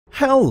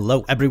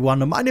Hello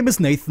everyone, my name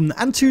is Nathan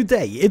and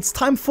today it's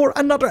time for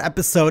another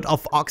episode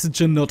of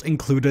Oxygen Not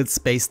Included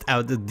Spaced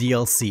Out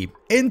DLC.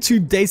 In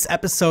today's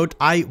episode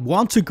I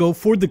want to go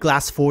for the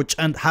glass forge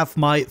and have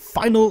my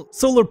final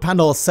solar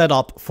panel set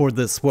up for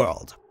this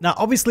world. Now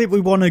obviously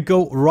we want to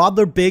go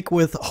rather big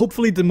with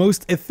hopefully the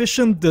most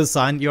efficient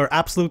design. You're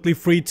absolutely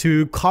free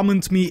to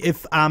comment me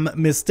if I'm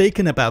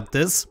mistaken about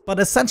this,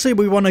 but essentially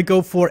we want to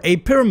go for a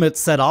pyramid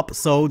setup,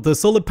 so the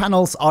solar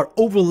panels are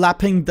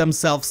overlapping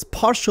themselves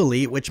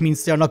partially, which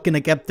means they're not going to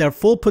get their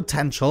full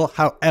potential.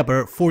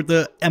 However, for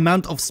the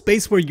amount of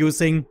space we're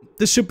using,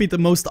 this should be the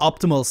most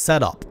optimal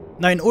setup.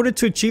 Now in order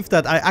to achieve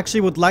that, I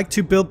actually would like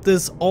to build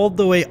this all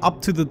the way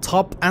up to the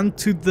top and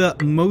to the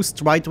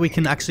most right we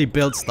can actually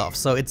build stuff.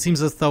 So it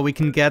seems as though we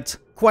can get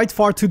quite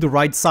far to the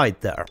right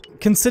side there.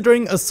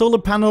 Considering a solar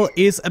panel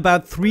is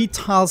about 3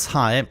 tiles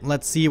high,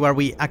 let's see where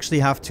we actually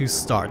have to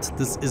start.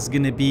 This is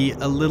gonna be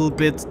a little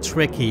bit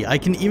tricky. I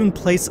can even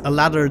place a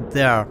ladder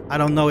there. I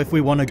don't know if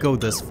we want to go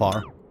this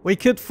far. We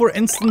could, for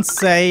instance,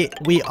 say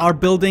we are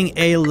building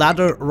a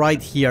ladder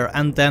right here,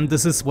 and then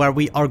this is where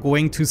we are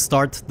going to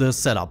start the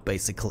setup,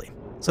 basically.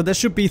 So there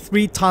should be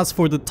 3 tiles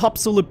for the top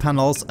solar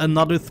panels,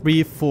 another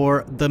 3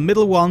 for the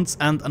middle ones,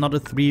 and another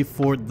 3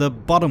 for the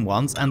bottom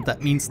ones, and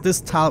that means this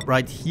tile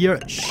right here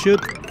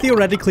should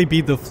theoretically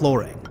be the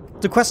flooring.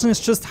 The question is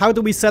just, how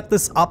do we set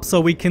this up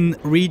so we can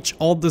reach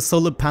all the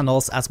solar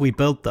panels as we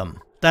build them?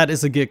 That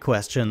is a good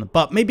question,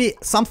 but maybe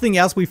something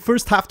else we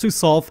first have to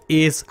solve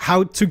is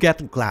how to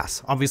get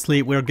glass.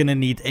 Obviously, we're gonna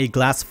need a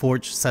glass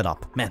forge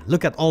setup. Man,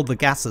 look at all the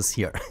gases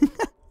here.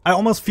 I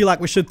almost feel like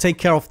we should take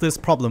care of this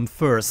problem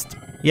first.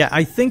 Yeah,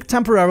 I think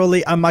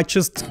temporarily I might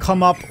just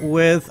come up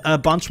with a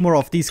bunch more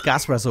of these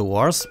gas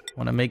reservoirs.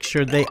 Want to make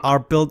sure they are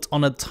built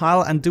on a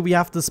tile, and do we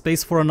have the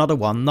space for another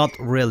one? Not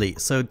really,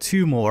 so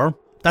 2 more.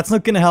 That's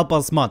not gonna help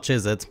us much,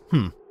 is it?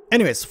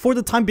 Anyways, for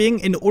the time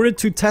being, in order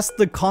to test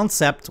the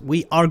concept,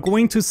 we are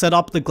going to set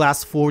up the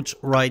glass forge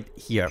right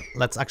here.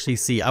 Let's actually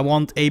see. I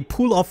want a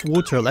pool of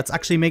water. Let's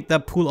actually make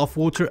that pool of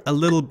water a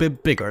little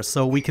bit bigger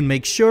so we can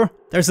make sure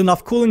there's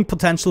enough cooling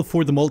potential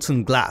for the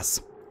molten glass.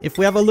 If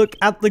we have a look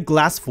at the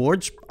glass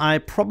forge, I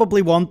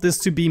probably want this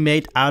to be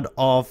made out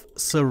of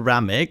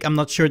ceramic. I'm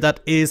not sure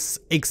that is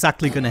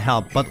exactly going to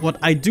help, but what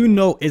I do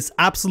know is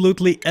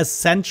absolutely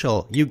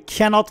essential, you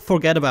cannot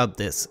forget about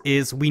this,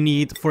 is we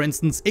need, for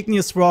instance,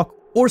 igneous rock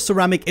or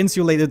ceramic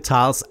insulated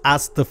tiles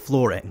as the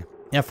flooring.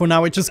 Yeah, for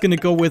now we're just gonna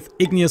go with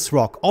igneous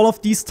rock. All of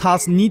these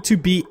tiles need to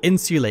be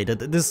insulated.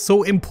 This is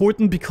so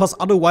important because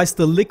otherwise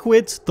the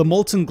liquid, the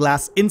molten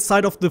glass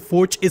inside of the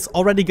forge is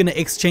already gonna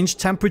exchange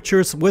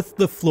temperatures with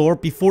the floor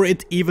before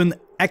it even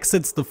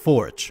exits the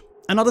forge.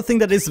 Another thing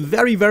that is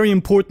very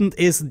important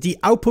is the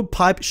output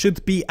pipe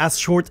should be as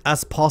short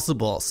as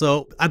possible.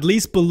 So at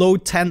least below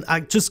 10,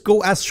 just go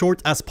as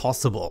short as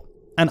possible.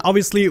 And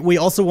obviously we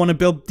also want to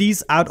build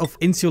these out of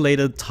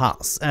insulated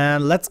tiles,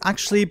 and let's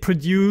actually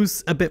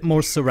produce a bit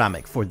more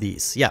ceramic for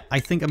these. Yeah, I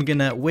think I'm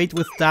gonna wait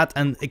with that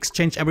and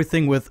exchange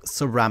everything with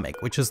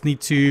ceramic. We just need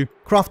to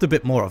craft a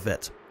bit more of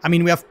it. I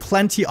mean, we have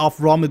plenty of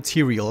raw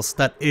materials.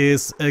 That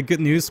is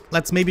good news.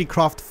 Let's maybe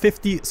craft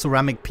 50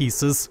 ceramic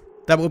pieces.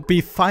 That would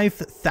be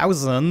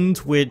 5,000,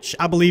 which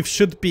I believe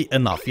should be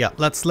enough. Yeah,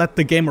 let's let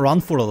the game run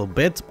for a little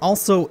bit.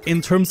 Also,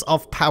 in terms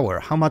of power,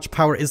 how much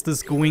power is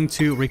this going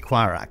to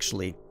require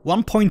actually?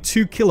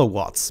 1.2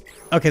 kilowatts.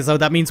 Okay, so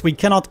that means we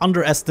cannot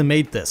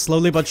underestimate this.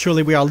 Slowly but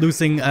surely we are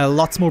losing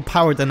lots more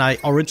power than I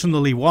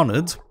originally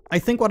wanted. I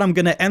think what I'm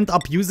gonna end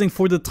up using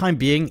for the time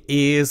being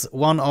is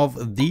one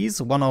of these,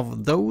 one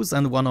of those,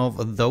 and one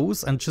of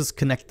those, and just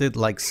connect it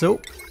like so.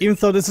 Even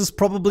though this is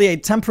probably a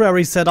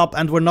temporary setup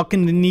and we're not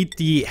gonna need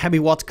the heavy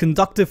watt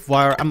conductive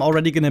wire, I'm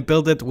already gonna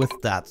build it with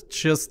that,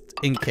 just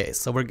in case.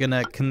 So we're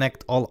gonna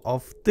connect all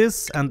of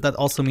this, and that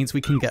also means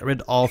we can get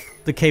rid of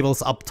the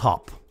cables up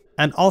top.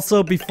 And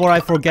also, before I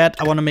forget,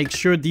 I want to make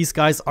sure these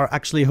guys are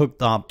actually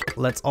hooked up.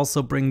 Let's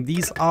also bring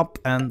these up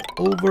and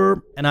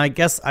over. And I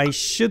guess I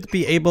should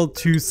be able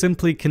to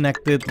simply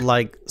connect it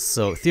like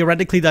so.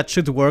 Theoretically, that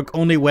should work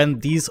only when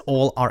these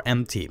all are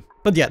empty.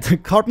 But yeah, the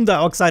carbon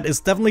dioxide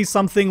is definitely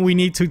something we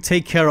need to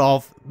take care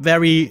of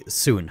very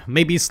soon.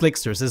 Maybe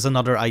slicksters is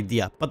another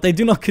idea, but they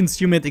do not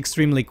consume it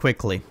extremely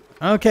quickly.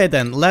 Okay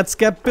then, let's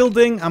get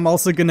building. I'm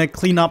also gonna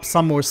clean up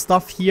some more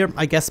stuff here.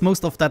 I guess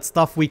most of that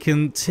stuff we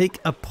can take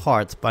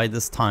apart by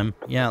this time.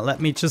 Yeah,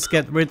 let me just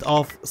get rid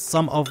of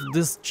some of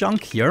this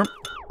junk here.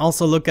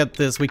 Also look at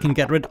this, we can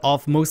get rid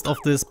of most of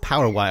this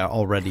power wire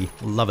already.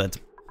 Love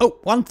it. Oh,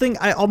 one thing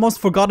I almost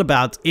forgot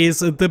about is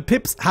the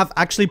pips have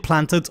actually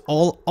planted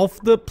all of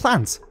the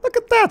plants. Look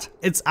at that!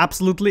 It's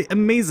absolutely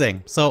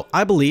amazing. So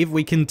I believe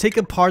we can take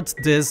apart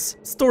this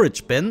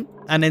storage bin,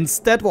 and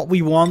instead what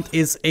we want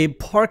is a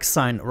park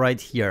sign right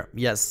here.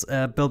 Yes,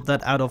 build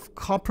that out of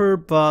copper,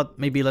 but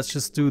maybe let's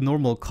just do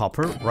normal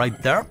copper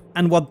right there.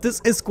 And what this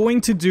is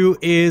going to do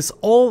is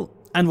all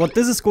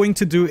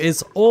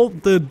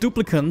the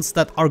duplicants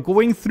that are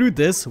going through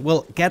this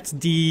will get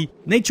the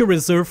nature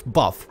reserve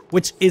buff,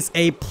 which is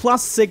a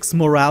 +6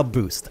 morale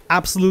boost.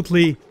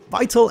 Absolutely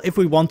vital if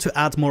we want to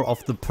add more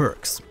of the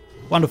perks.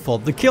 Wonderful.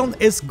 The kiln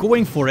is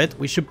going for it.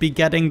 We should be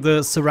getting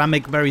the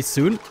ceramic very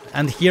soon.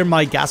 And here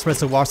my gas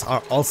reservoirs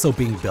are also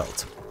being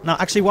built. Now,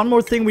 actually, one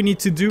more thing we need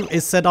to do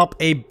is set up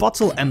a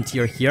bottle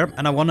emptier here.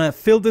 And I want to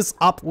fill this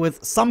up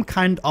with some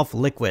kind of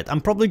liquid.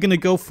 I'm probably going to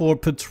go for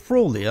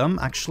petroleum,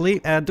 actually.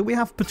 Do we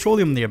have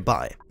petroleum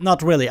nearby?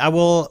 Not really. I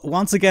will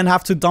once again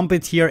have to dump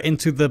it here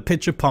into the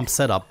pitcher pump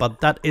setup.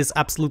 But that is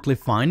absolutely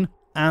fine.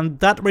 And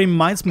that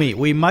reminds me,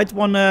 we might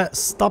want to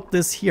stop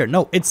this here.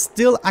 No, it's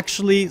still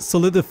actually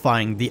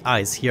solidifying the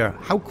ice here.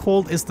 How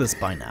cold is this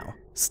by now?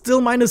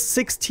 Still minus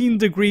 16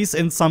 degrees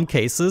in some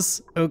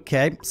cases.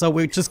 Okay, so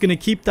we're just gonna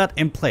keep that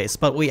in place.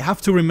 But we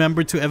have to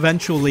remember to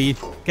eventually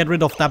get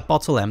rid of that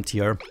bottle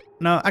emptier.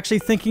 Now, actually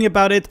thinking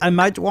about it, I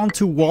might want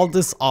to wall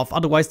this off.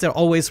 Otherwise, they're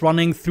always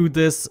running through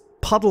this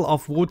puddle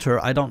of water.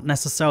 I don't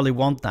necessarily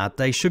want that.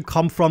 They should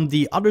come from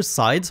the other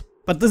side.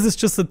 But this is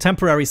just a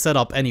temporary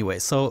setup anyway,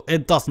 so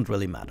it doesn't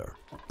really matter.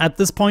 At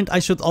this point, I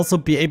should also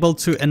be able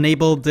to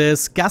enable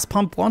this gas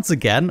pump once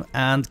again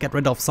and get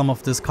rid of some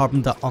of this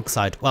carbon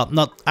dioxide. Well,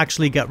 not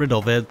actually get rid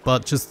of it,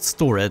 but just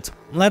store it.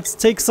 Let's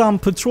take some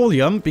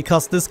petroleum,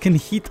 because this can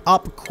heat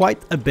up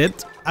quite a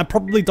bit. I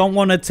probably don't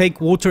want to take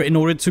water in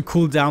order to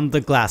cool down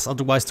the glass,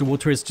 otherwise the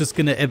water is just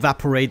going to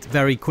evaporate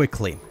very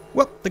quickly.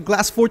 Well, the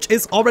glass forge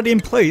is already in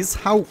place.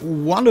 How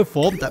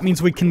wonderful. That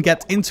means we can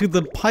get into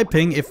the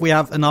piping if we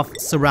have enough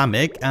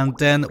ceramic. And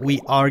then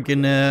we are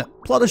gonna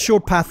plot a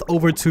short path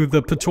over to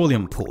the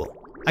petroleum pool.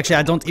 Actually,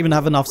 I don't even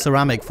have enough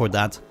ceramic for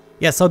that.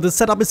 Yeah, so the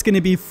setup is gonna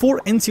be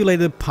 4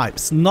 insulated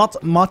pipes.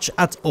 Not much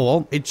at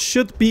all. It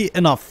should be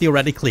enough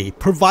theoretically,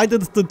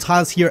 provided the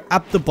tiles here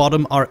at the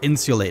bottom are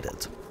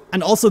insulated.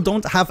 And also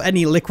don't have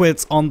any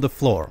liquids on the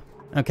floor.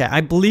 Okay,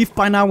 I believe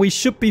by now we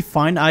should be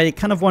fine. I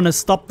kind of want to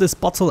stop this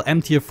bottle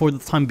emptier for the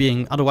time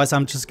being. Otherwise,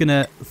 I'm just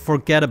gonna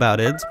forget about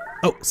it.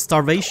 Oh,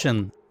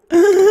 starvation.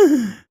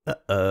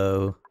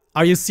 Uh-oh.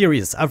 Are you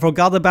serious? I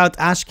forgot about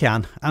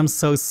Ashcan. I'm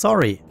so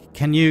sorry.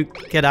 Can you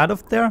get out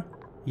of there?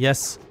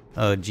 Yes.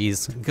 Oh,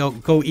 jeez.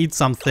 Go eat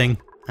something.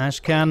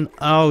 Ashcan.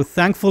 Oh,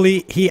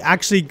 thankfully, he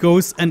actually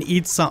goes and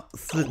eats some...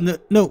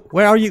 No,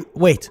 where are you?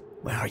 Wait.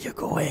 Where are you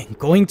going?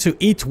 Going to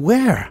eat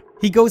where?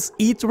 He goes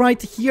eat right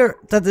here.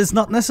 That is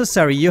not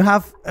necessary. You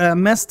have a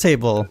mess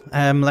table.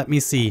 Let me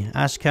see.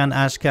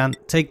 Ashcan,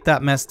 take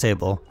that mess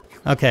table.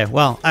 Okay,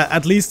 well,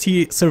 at least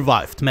he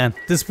survived, man.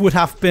 This would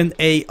have been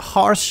a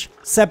harsh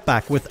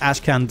setback with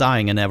Ashcan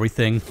dying and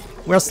everything.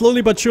 We're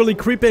slowly but surely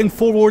creeping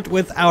forward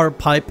with our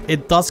pipe.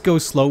 It does go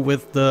slow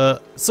with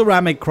the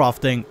ceramic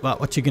crafting, but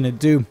what you gonna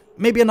do?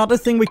 Maybe another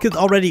thing we could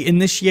already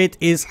initiate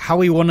is how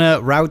we wanna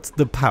route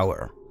the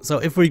power. So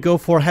if we go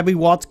for heavy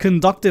watt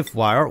conductive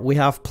wire, we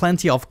have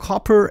plenty of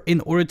copper in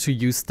order to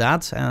use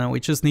that, and we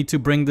just need to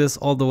bring this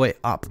all the way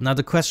up. Now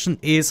the question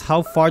is,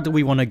 how far do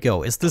we want to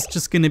go? Is this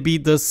just going to be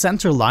the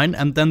center line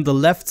and then the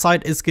left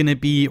side is going to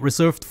be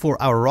reserved for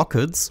our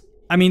rockets?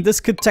 I mean, this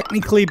could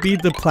technically be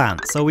the plan.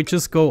 So we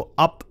just go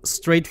up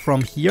straight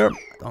from here.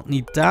 Don't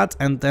need that.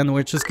 And then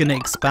we're just gonna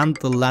expand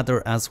the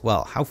ladder as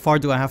well. How far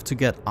do I have to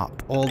get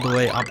up? All the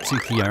way up to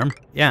here.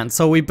 Yeah, and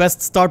so we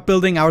best start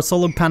building our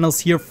solar panels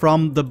here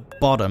from the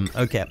bottom.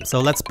 Okay, so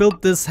let's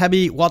build this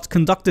heavy watt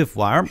conductive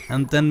wire.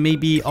 And then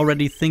maybe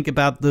already think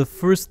about the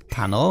first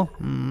panel.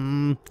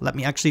 Let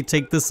me actually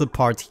take this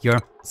apart here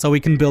so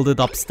we can build it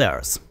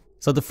upstairs.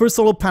 So the first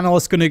solar panel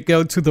is gonna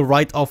go to the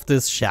right of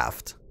this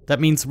shaft. That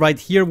means right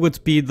here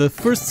would be the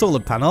first solar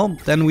panel.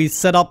 Then we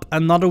set up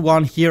another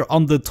one here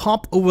on the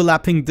top,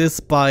 overlapping this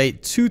by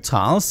 2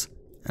 tiles.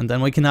 And then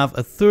we can have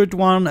a third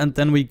one, and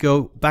then we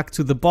go back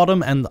to the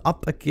bottom and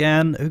up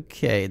again.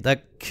 Okay,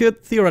 that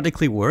could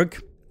theoretically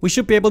work. We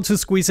should be able to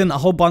squeeze in a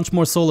whole bunch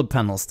more solar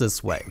panels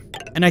this way.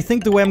 And I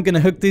think the way I'm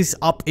gonna hook these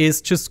up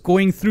is just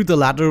going through the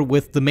ladder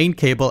with the main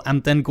cable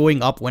and then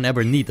going up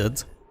whenever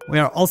needed. We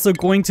are also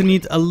going to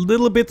need a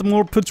little bit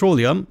more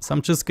petroleum, so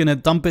I'm just gonna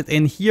dump it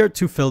in here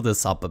to fill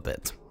this up a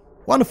bit.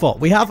 Wonderful,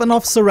 we have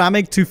enough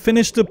ceramic to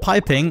finish the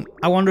piping.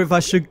 I wonder if I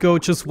should go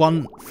just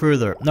one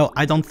further. No,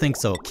 I don't think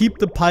so. Keep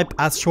the pipe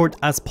as short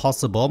as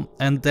possible,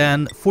 and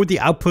then for the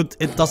output,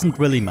 it doesn't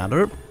really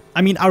matter.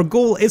 I mean, our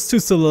goal is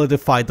to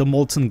solidify the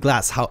molten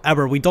glass.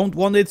 However, we don't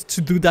want it to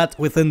do that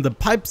within the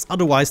pipes,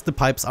 otherwise the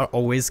pipes are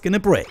always gonna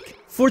break.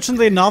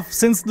 Fortunately enough,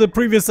 since the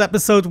previous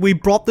episode, we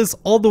brought this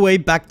all the way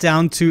back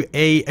down to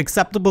a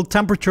acceptable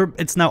temperature.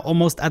 It's now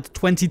almost at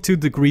 22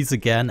 degrees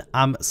again.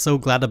 I'm so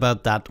glad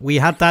about that. We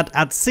had that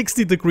at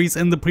 60 degrees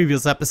in the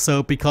previous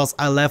episode because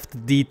I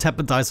left the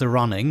teppidizer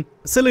running.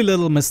 Silly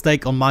little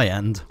mistake on my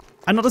end.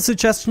 Another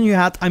suggestion you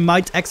had I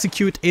might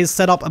execute is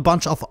set up a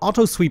bunch of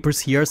auto sweepers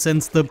here,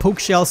 since the poke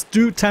shells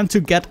do tend to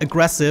get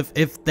aggressive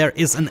if there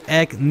is an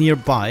egg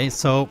nearby,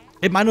 so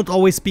it might not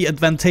always be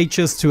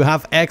advantageous to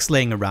have eggs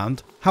laying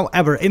around.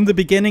 However, in the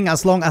beginning,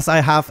 as long as I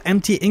have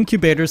empty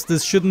incubators,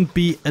 this shouldn't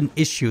be an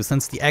issue,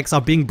 since the eggs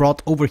are being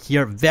brought over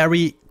here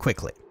very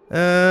quickly.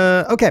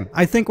 Okay,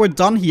 I think we're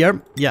done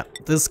here. Yeah,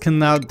 this can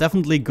now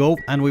definitely go,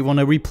 and we want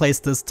to replace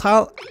this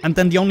tile. And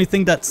then the only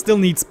thing that still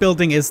needs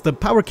building is the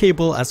power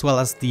cable as well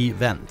as the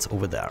vent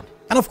over there.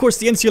 And of course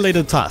the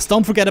insulated tiles,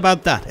 don't forget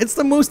about that. It's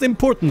the most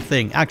important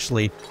thing,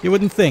 actually. You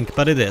wouldn't think,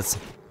 but it is.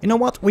 You know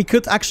what? We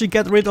could actually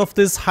get rid of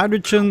this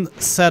hydrogen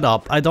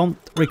setup. I don't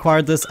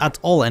require this at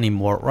all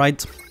anymore,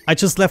 right? I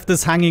just left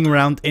this hanging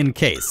around in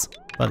case.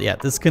 But yeah,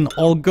 this can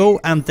all go,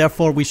 and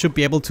therefore we should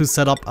be able to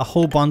set up a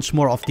whole bunch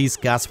more of these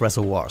gas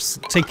reservoirs.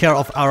 Take care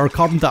of our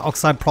carbon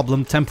dioxide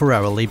problem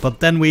temporarily, but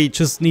then we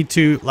just need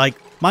to, like,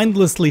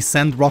 mindlessly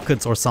send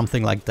rockets or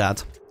something like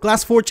that.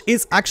 Glassforge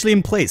is actually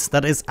in place.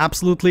 That is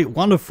absolutely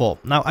wonderful.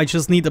 Now I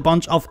just need a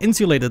bunch of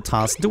insulated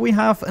tiles. Do we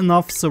have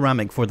enough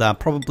ceramic for that?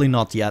 Probably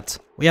not yet.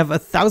 We have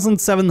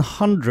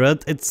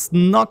 1,700. It's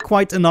not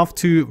quite enough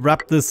to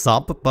wrap this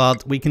up,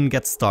 but we can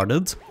get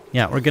started.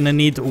 Yeah, we're gonna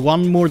need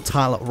one more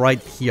tile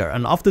right here.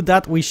 And after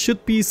that, we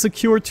should be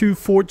secure to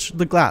forge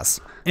the glass.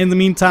 In the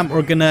meantime,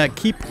 we're gonna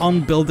keep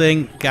on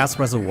building gas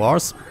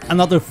reservoirs.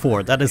 Another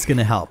 4, that is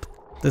gonna help.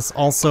 This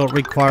also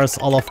requires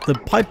all of the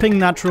piping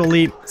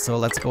naturally. So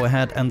let's go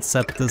ahead and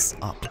set this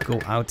up. Go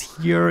out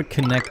here,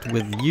 connect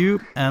with you,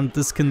 and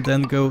this can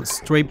then go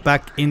straight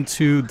back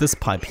into this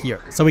pipe here.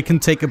 So we can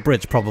take a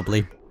bridge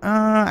probably.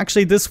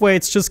 Actually this way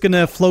it's just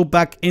gonna flow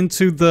back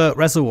into the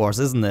reservoirs,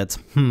 isn't it?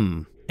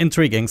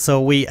 Intriguing.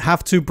 So we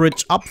have to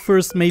bridge up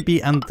first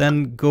maybe and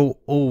then go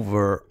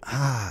over.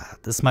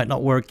 This might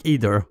not work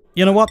either.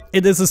 You know what?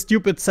 It is a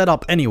stupid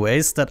setup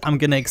anyways that I'm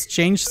gonna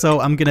exchange. So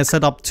I'm gonna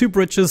set up 2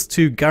 bridges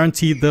to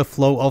guarantee the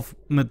flow of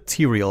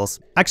materials.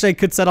 Actually, I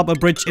could set up a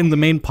bridge in the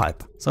main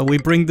pipe. So we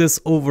bring this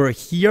over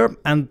here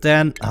and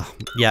then,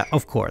 yeah,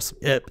 of course.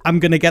 I'm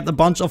gonna get a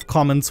bunch of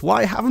comments.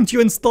 Why haven't you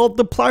installed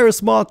the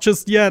pliers mod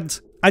just yet?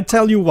 I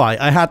tell you why.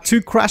 I had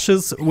 2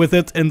 crashes with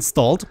it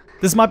installed.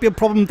 This might be a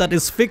problem that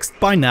is fixed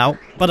by now,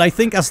 but I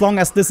think as long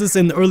as this is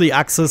in early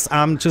access,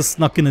 I'm just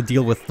not gonna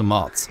deal with the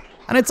mods.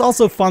 And it's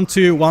also fun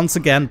to, once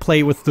again,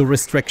 play with the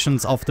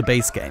restrictions of the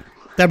base game.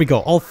 There we go,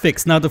 all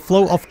fixed. Now the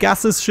flow of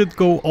gases should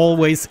go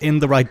always in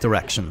the right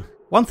direction.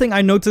 One thing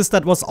I noticed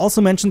that was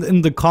also mentioned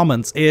in the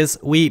comments is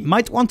we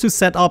might want to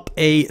set up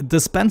a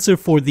dispenser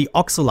for the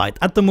oxalite.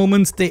 At the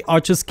moment, they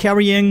are just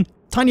carrying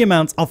tiny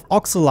amounts of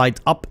oxalite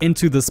up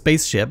into the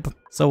spaceship.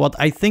 So what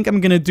I think I'm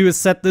gonna do is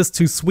set this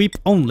to sweep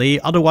only.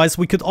 Otherwise,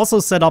 we could also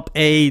set up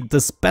a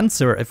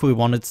dispenser if we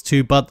wanted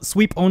to, but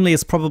sweep only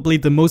is probably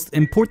the most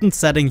important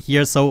setting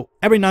here. So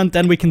every now and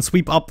then we can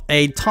sweep up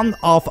a ton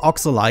of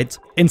oxalite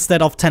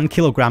instead of 10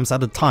 kilograms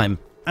at a time.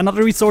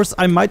 Another resource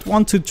I might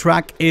want to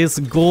track is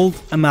gold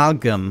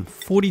amalgam.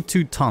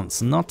 42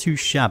 tons, not too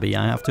shabby,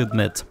 I have to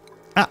admit.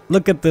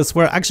 Look at this,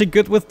 we're actually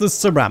good with the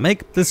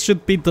ceramic. This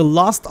should be the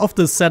last of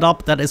the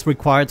setup that is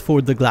required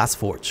for the glass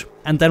forge.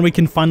 And then we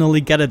can finally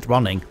get it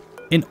running.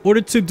 In order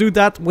to do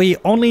that, we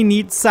only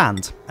need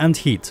sand and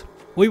heat.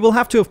 We will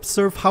have to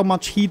observe how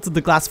much heat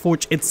the glass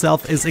forge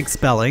itself is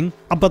expelling.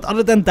 But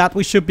other than that,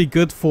 we should be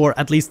good for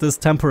at least this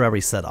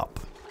temporary setup.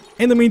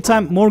 In the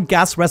meantime, more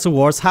gas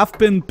reservoirs have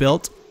been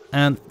built.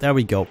 And there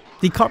we go.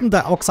 The carbon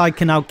dioxide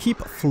can now keep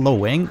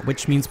flowing,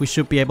 which means we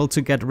should be able to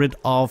get rid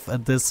of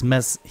this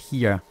mess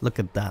here. Look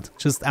at that.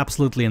 Just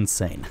absolutely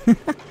insane.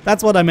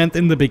 That's what I meant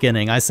in the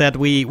beginning. I said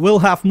we will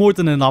have more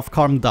than enough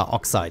carbon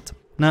dioxide.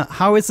 Now,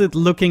 how is it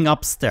looking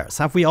upstairs?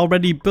 Have we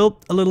already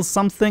built a little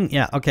something?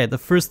 Yeah, okay, the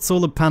first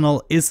solar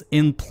panel is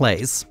in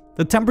place.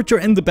 The temperature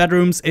in the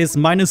bedrooms is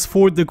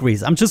 -4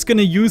 degrees. I'm just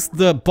gonna use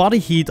the body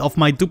heat of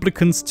my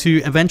duplicants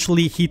to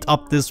eventually heat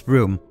up this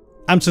room.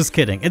 I'm just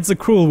kidding. It's a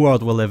cruel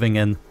world we're living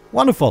in.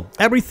 Wonderful.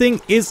 Everything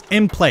is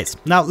in place.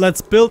 Now let's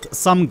build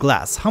some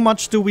glass. How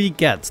much do we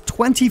get?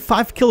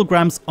 25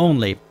 kilograms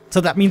only.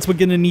 So that means we're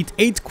gonna need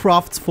 8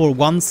 crafts for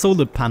 1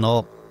 solar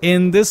panel.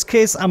 In this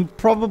case, I'm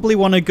probably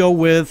want to go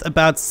with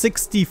about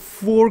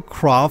 64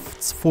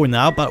 crafts for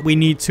now, but we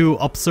need to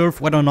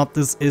observe whether or not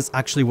this is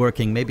actually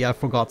working. Maybe I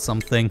forgot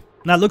something.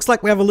 Now, it looks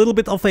like we have a little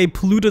bit of a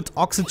polluted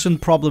oxygen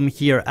problem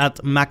here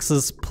at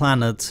Max's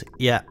planet.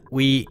 Yeah,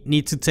 we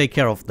need to take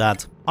care of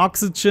that.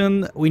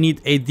 Oxygen, we need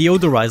a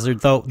deodorizer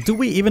though. Do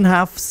we even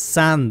have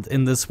sand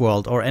in this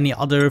world or any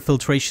other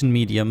filtration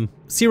medium?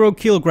 0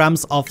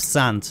 kilograms of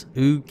sand.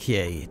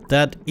 Okay,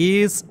 that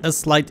is a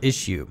slight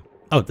issue.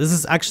 Oh, this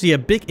is actually a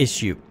big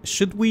issue.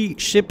 Should we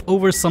ship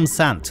over some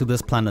sand to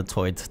this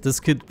planetoid? This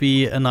could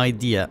be an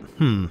idea.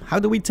 How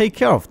do we take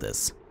care of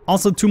this?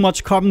 Also, too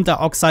much carbon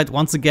dioxide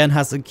once again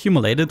has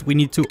accumulated. We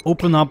need to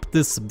open up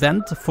this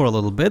vent for a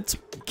little bit.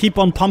 Keep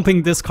on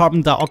pumping this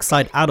carbon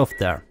dioxide out of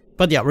there.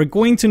 But yeah, we're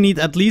going to need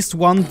at least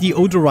 1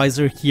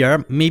 deodorizer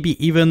here. Maybe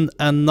even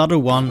another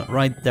one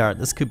right there.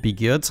 This could be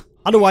good.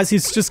 Otherwise,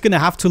 he's just gonna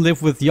have to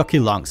live with yucky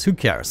lungs. Who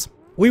cares?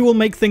 We will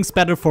make things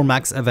better for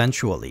Max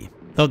eventually.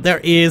 Though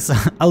there is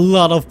a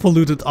lot of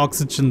polluted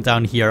oxygen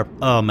down here.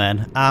 Oh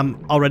man, I'm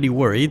already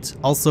worried.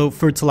 Also,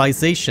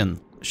 fertilization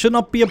should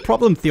not be a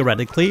problem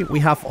theoretically. We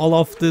have all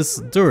of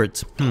this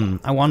dirt.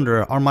 I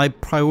wonder, are my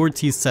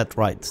priorities set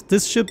right?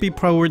 This should be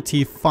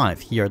priority 5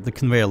 here, the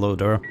conveyor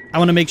loader. I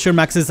want to make sure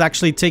Max is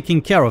actually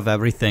taking care of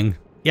everything.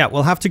 Yeah,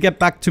 we'll have to get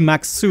back to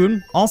Max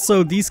soon.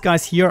 Also, these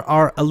guys here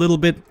are a little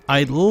bit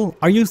idle.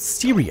 Are you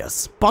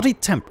serious? Body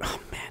temp... Oh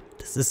man,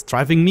 this is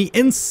driving me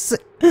insane.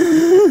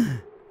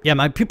 Yeah,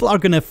 my people are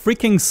gonna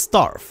freaking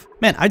starve.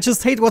 Man, I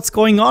just hate what's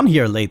going on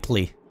here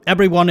lately.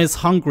 Everyone is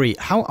hungry.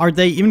 How are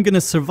they even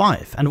gonna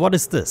survive? And what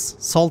is this?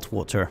 Salt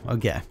water.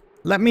 Okay.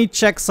 Let me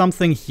check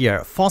something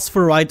here.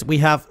 Phosphorite, we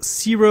have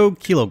 0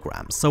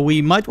 kilograms. So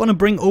we might want to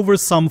bring over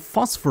some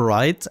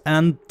phosphorite,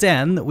 and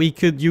then we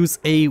could use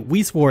a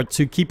wheatwort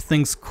to keep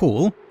things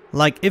cool.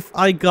 Like if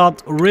I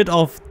got rid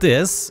of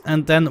this,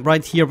 and then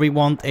right here we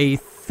want a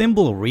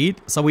thimbleweed.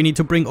 So we need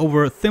to bring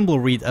over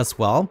thimbleweed as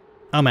well.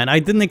 Oh man, I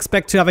didn't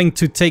expect to having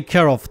to take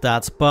care of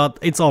that, but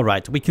it's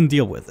alright. We can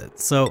deal with it.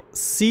 So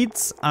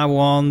seeds, I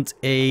want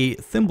a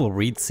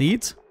thimbleweed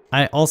seed.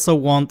 I also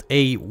want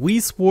a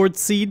wheatwort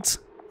seed.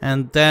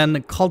 And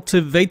then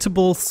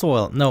cultivatable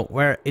soil. No,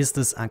 where is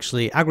this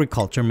actually?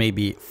 Agriculture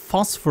maybe.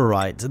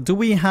 Phosphorite. Do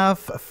we have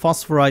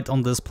phosphorite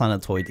on this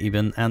planetoid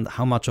even? And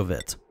how much of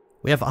it?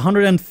 We have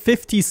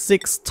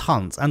 156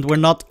 tons and we're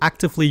not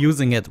actively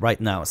using it right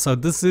now. So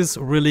this is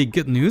really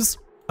good news.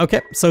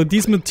 Okay, so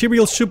these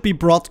materials should be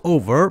brought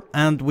over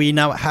and we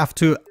now have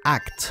to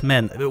act.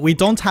 Man, we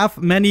don't have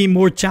many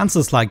more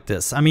chances like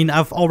this. I mean,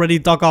 I've already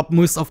dug up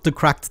most of the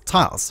cracked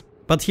tiles.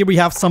 But here we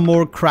have some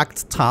more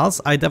cracked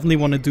tiles. I definitely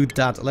want to do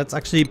that. Let's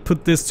actually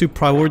put this to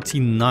priority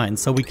 9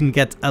 so we can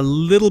get a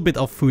little bit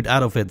of food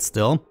out of it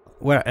still.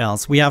 Where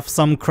else? We have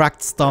some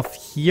cracked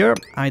stuff here.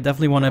 I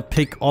definitely want to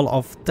pick all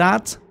of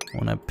that. I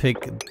want to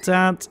pick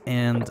that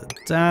and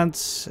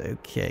that.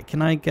 Okay,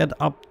 can I get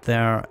up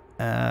there?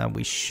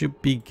 We should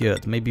be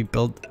good. Maybe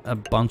build a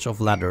bunch of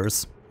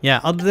ladders. Yeah,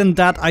 other than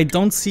that, I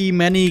don't see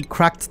many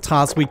cracked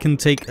tiles we can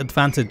take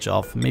advantage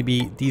of.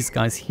 Maybe these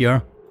guys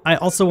here. I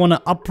also want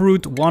to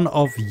uproot one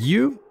of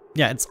you.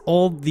 Yeah, it's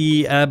all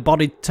the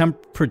body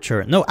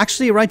temperature. No,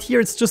 actually right here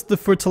it's just the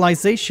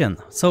fertilization.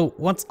 So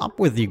what's up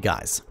with you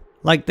guys?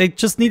 Like they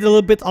just need a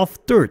little bit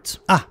of dirt.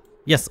 Ah,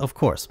 yes, of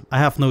course. I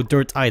have no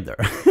dirt either.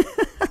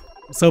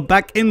 So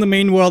back in the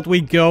main world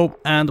we go,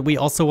 and we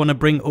also want to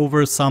bring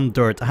over some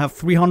dirt. I have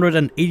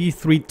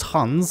 383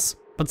 tons,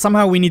 but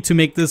somehow we need to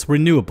make this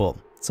renewable.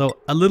 So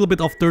a little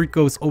bit of dirt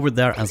goes over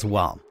there as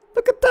well.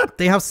 Look at that,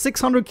 they have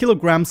 600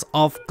 kilograms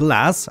of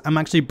glass. I'm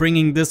actually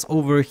bringing this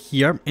over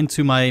here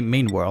into my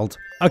main world.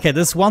 Okay,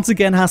 this once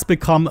again has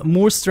become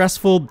more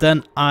stressful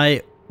than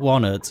I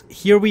wanted.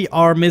 Here we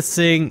are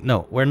missing...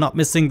 No, we're not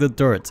missing the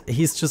dirt.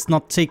 He's just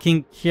not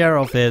taking care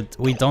of it.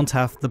 We don't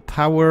have the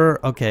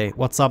power. Okay,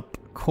 what's up?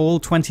 Coal,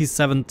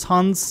 27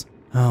 tons.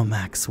 Oh,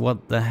 Max,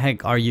 what the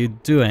heck are you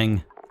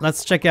doing?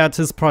 Let's check out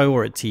his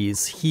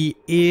priorities. He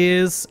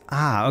is...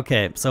 Ah,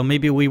 okay. So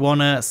maybe we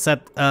want to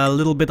set a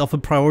little bit of a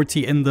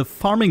priority in the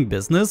farming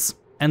business.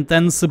 And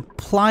then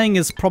supplying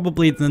is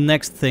probably the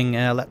next thing.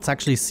 Let's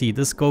actually see.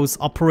 This goes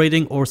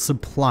operating or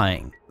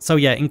supplying. So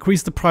yeah,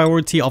 increase the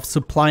priority of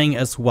supplying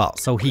as well.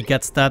 So he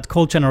gets that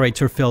coal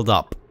generator filled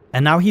up.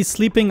 And now he's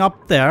sleeping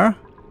up there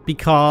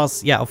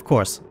because, yeah, of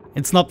course,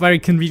 it's not very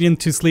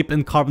convenient to sleep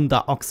in carbon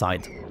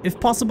dioxide. If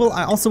possible,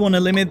 I also want to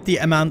limit the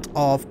amount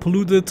of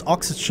polluted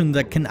oxygen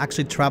that can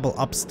actually travel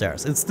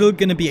upstairs. It's still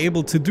going to be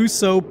able to do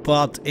so,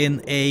 but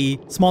in a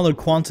smaller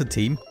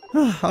quantity.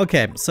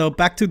 Okay, so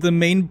back to the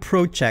main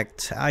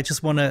project. I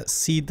just want to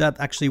see that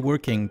actually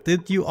working.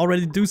 Did you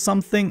already do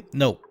something?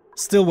 No,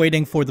 still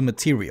waiting for the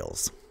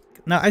materials.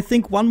 Now, I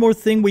think one more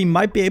thing we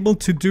might be able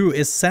to do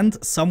is send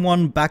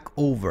someone back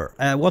over.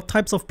 What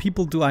types of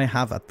people do I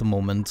have at the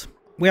moment?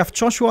 We have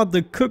Joshua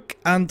the cook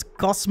and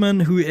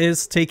Gosman, who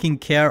is taking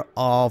care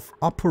of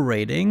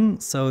operating,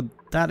 so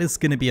that is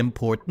going to be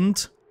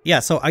important.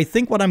 Yeah, so I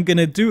think what I'm going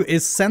to do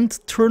is send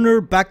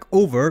Turner back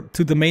over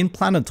to the main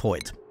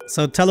planetoid.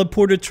 So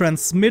teleporter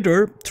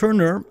transmitter,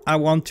 Turner, I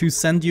want to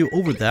send you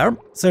over there.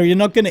 So you're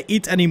not going to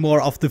eat any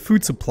more of the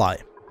food supply.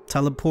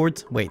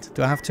 Teleport, wait,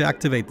 do I have to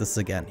activate this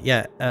again?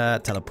 Yeah,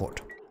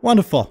 teleport.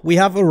 Wonderful, we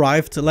have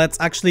arrived. Let's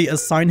actually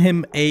assign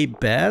him a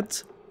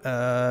bed.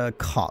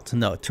 Cot.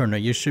 No, Turner,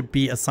 you should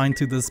be assigned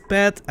to this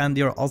bed, and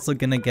you're also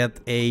gonna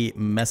get a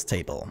mess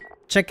table.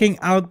 Checking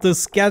out the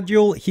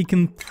schedule, he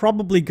can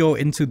probably go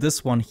into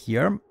this one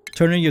here.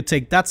 Turner, you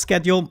take that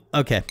schedule.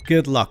 Okay,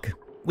 good luck.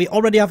 We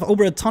already have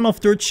over a ton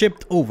of dirt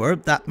shipped over.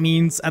 That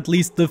means at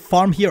least the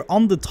farm here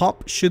on the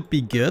top should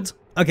be good.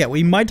 Okay,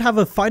 we might have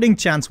a fighting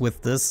chance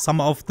with this. Some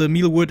of the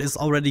mealwood is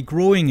already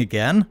growing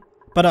again,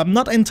 but I'm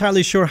not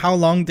entirely sure how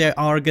long they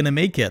are gonna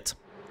make it.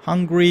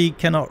 Hungry,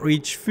 cannot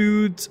reach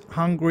food.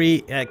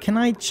 Hungry, can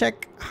I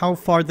check how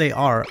far they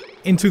are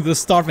into the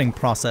starving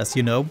process,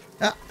 you know?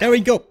 Ah, there we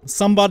go.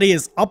 Somebody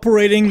is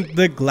operating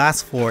the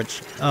glass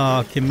forge.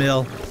 Oh,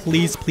 Camille,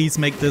 please, please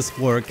make this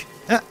work.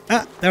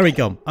 There we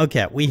go.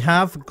 Okay, we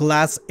have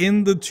glass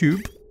in the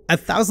tube.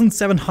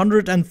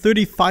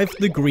 1735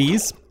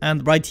 degrees,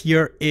 and right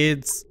here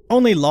it's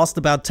only lost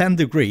about 10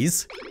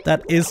 degrees.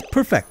 That is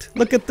perfect.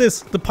 Look at this.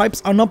 The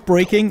pipes are not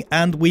breaking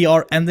and we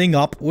are ending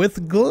up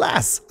with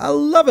glass. I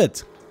love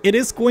it. It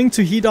is going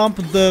to heat up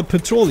the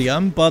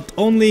petroleum, but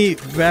only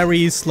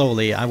very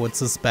slowly, I would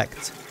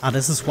suspect. Ah,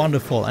 this is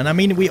wonderful. And I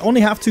mean, we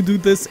only have to do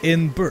this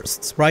in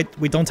bursts, right?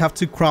 We don't have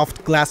to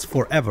craft glass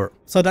forever.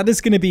 So that is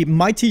going to be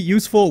mighty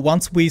useful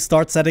once we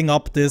start setting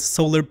up this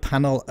solar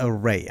panel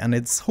array. And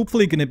it's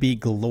hopefully going to be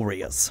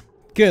glorious.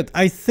 Good.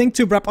 I think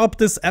to wrap up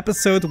this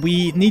episode,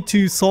 we need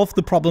to solve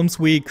the problems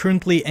we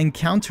currently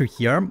encounter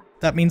here.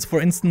 That means,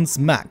 for instance,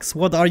 Max,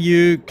 what are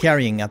you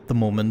carrying at the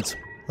moment?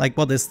 Like,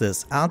 what is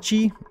this?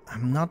 Algae?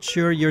 I'm not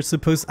sure you're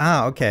supposed...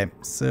 Ah, okay.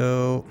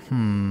 So,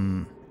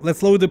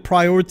 let's lower the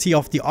priority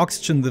of the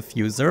oxygen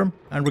diffuser.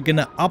 And we're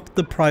gonna up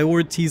the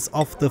priorities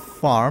of the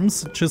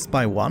farms just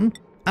by 1.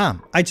 Ah,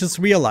 I just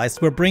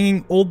realized we're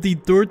bringing all the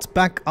dirt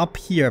back up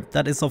here.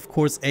 That is, of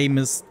course, a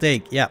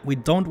mistake. Yeah, we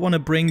don't want to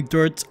bring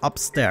dirt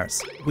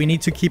upstairs. We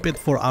need to keep it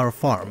for our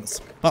farms.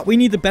 But we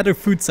need a better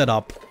food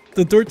setup.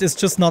 The dirt is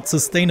just not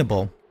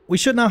sustainable. We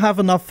should now have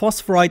enough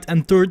phosphorite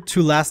and dirt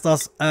to last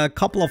us a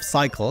couple of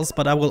cycles,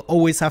 but I will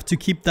always have to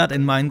keep that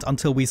in mind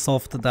until we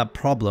solved that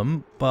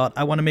problem. But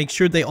I want to make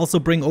sure they also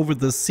bring over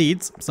the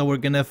seeds, so we're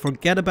gonna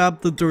forget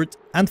about the dirt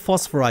and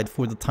phosphorite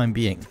for the time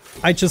being.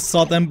 I just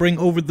saw them bring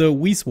over the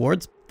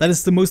weeswort. That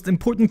is the most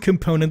important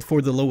component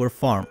for the lower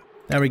farm.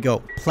 There we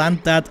go.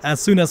 Plant that as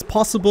soon as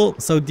possible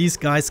so these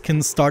guys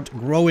can start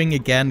growing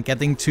again,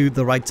 getting to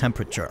the right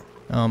temperature.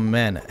 Oh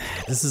man,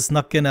 this is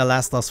not gonna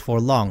last us for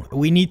long.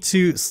 We need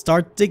to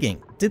start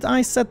digging. Did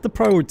I set the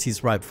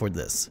priorities right for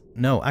this?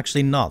 No,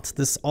 actually not.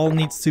 This all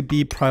needs to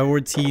be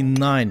priority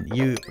 9.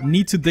 You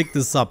need to dig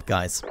this up,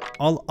 guys.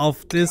 All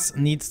of this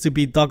needs to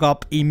be dug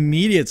up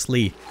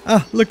immediately.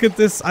 Ah, look at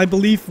this. I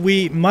believe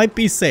we might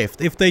be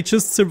saved if they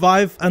just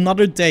survive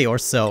another day or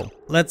so.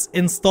 Let's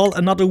install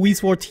another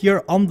weeswort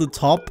here on the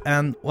top.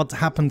 And what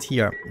happened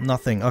here?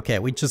 Nothing. Okay,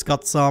 we just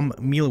got some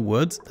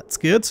mealwood. That's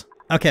good.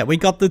 Okay, we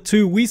got the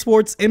 2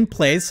 weesworts in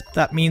place.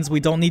 That means we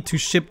don't need to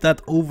ship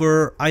that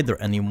over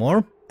either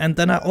anymore. And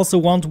then I also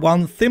want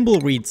 1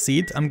 thimbleweed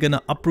seed. I'm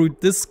gonna uproot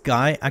this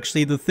guy.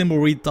 Actually, the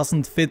thimbleweed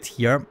doesn't fit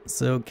here.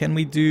 So can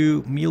we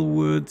do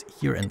mealwood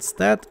here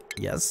instead?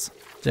 Yes.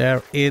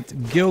 There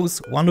it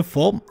goes.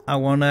 Wonderful. I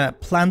wanna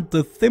plant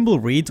the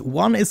thimbleweed.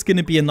 1 is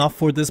gonna be enough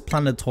for this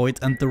planetoid,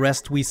 and the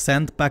rest we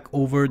send back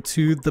over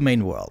to the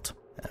main world.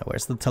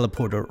 Where's the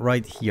teleporter?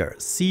 Right here.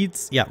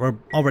 Seeds. Yeah, we're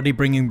already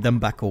bringing them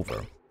back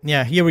over.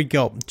 Yeah, here we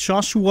go.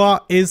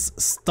 Joshua is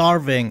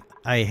starving.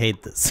 I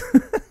hate this.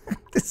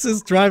 This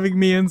is driving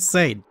me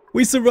insane.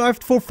 We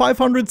survived for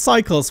 500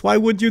 cycles. Why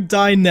would you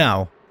die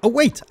now? Oh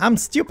wait, I'm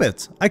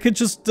stupid. I could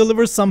just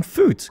deliver some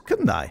food,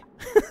 couldn't I?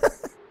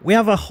 We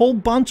have a whole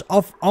bunch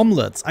of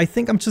omelets. I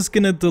think I'm just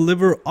gonna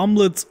deliver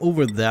omelets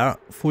over there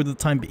for the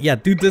time being. Yeah,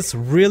 do this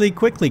really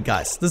quickly,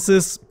 guys. This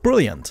is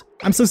brilliant.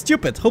 I'm so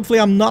stupid. Hopefully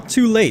I'm not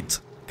too late.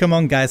 Come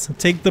on, guys.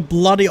 Take the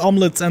bloody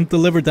omelets and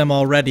deliver them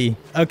already.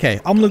 Okay,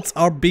 omelets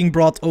are being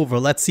brought over.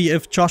 Let's see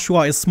if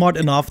Joshua is smart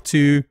enough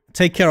to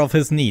take care of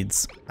his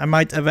needs. I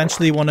might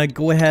eventually want to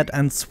go ahead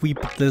and sweep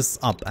this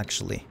up,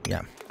 actually.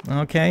 Yeah.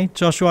 Okay,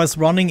 Joshua is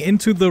running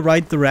into the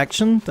right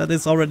direction. That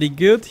is already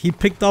good. He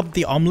picked up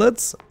the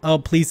omelets. Oh,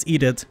 please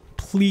eat it.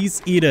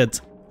 Please eat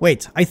it.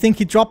 Wait, I think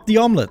he dropped the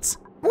omelets.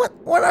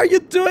 What are you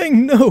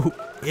doing? No.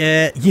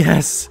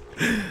 Yes.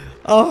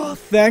 Oh,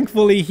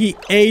 thankfully he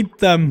ate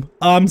them.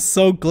 I'm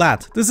so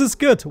glad. This is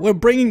good. We're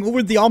bringing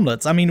over the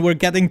omelets. I mean, we're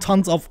getting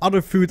tons of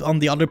other food on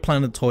the other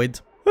planetoid.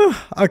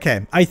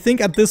 Okay, I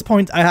think at this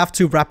point I have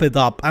to wrap it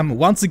up. I'm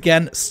once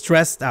again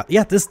stressed out.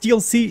 Yeah, this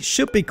DLC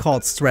should be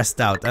called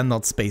Stressed Out and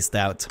not Spaced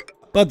Out.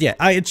 But yeah,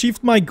 I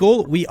achieved my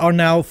goal. We are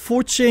now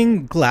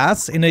forging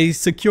glass in a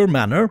secure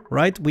manner,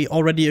 right? We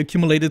already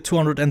accumulated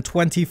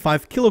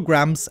 225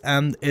 kilograms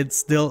and it's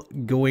still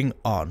going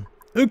on.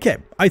 Okay,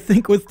 I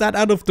think with that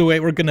out of the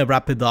way, we're gonna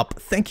wrap it up.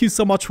 Thank you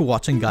so much for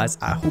watching, guys.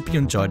 I hope you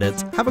enjoyed it.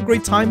 Have a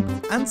great time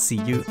and see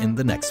you in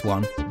the next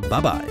one.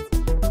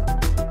 Bye-bye.